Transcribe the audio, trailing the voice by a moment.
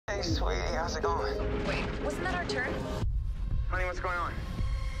Hey, sweetie, how's it going? Wait, wasn't that our turn? Honey, what's going on?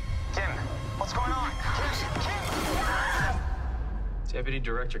 Kim, what's going on? Kim! Deputy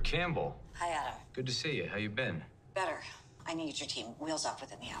Director Campbell. Hi, Adam. Good to see you. How you been? Better. I need your team. Wheels off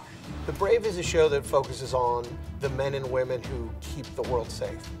within the hour. The Brave is a show that focuses on the men and women who keep the world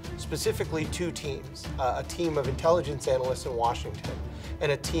safe. Specifically, two teams, a team of intelligence analysts in Washington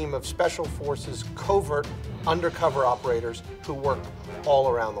and a team of special forces covert undercover operators who work all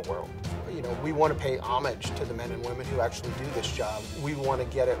around the world. You know, we want to pay homage to the men and women who actually do this job. We want to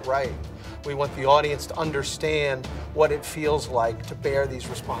get it right. We want the audience to understand what it feels like to bear these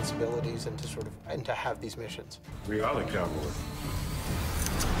responsibilities and to have these missions. We are the cowboys.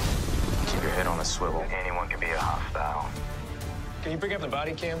 Keep your head on a swivel. Anyone can be a hostile. Can you bring up the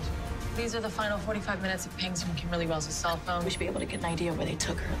body cams? These are the final 45 minutes of pings from Kimberly Wells' cell phone. We should be able to get an idea where they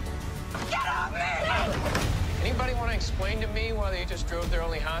took her. Get off me! Anybody want to explain to me why they just drove their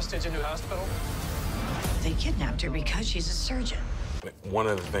only hostage into hospital? They kidnapped her because she's a surgeon. One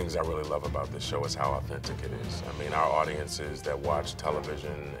of the things I really love about this show is how authentic it is. I mean, our audiences that watch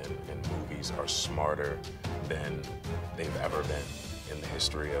television and movies are smarter than they've ever been in the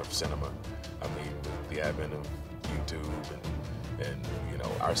history of cinema. I mean, with the advent of YouTube and you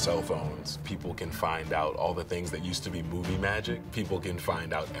know, our cell phones, people can find out all the things that used to be movie magic. People can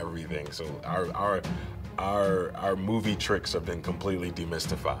find out everything. So our movie tricks have been completely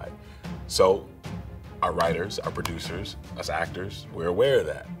demystified. So our writers, our producers, us actors, we're aware of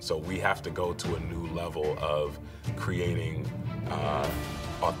that. So we have to go to a new level of creating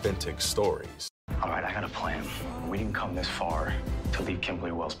authentic stories. All right, I got a plan. We didn't come this far to leave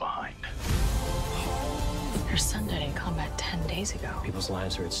Kimberly Wells behind. Her son died in combat 10 days ago. People's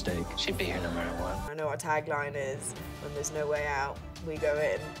lives are at stake. She'd be here no matter what. I know our tagline is, when there's no way out, we go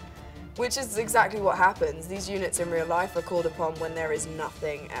in. Which is exactly what happens. These units in real life are called upon when there is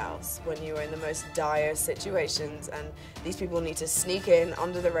nothing else, when you are in the most dire situations, and these people need to sneak in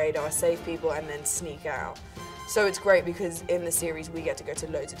under the radar, save people, and then sneak out. So it's great because in the series we get to go to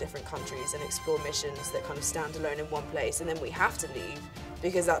loads of different countries and explore missions that kind of stand alone in one place, and then we have to leave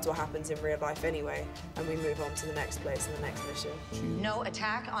because that's what happens in real life anyway, and we move on to the next place and the next mission. No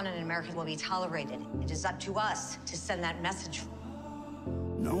attack on an American will be tolerated. It is up to us to send that message.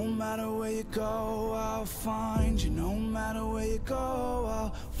 No matter where you go, I'll find you. No matter where you go,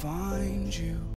 I'll find you.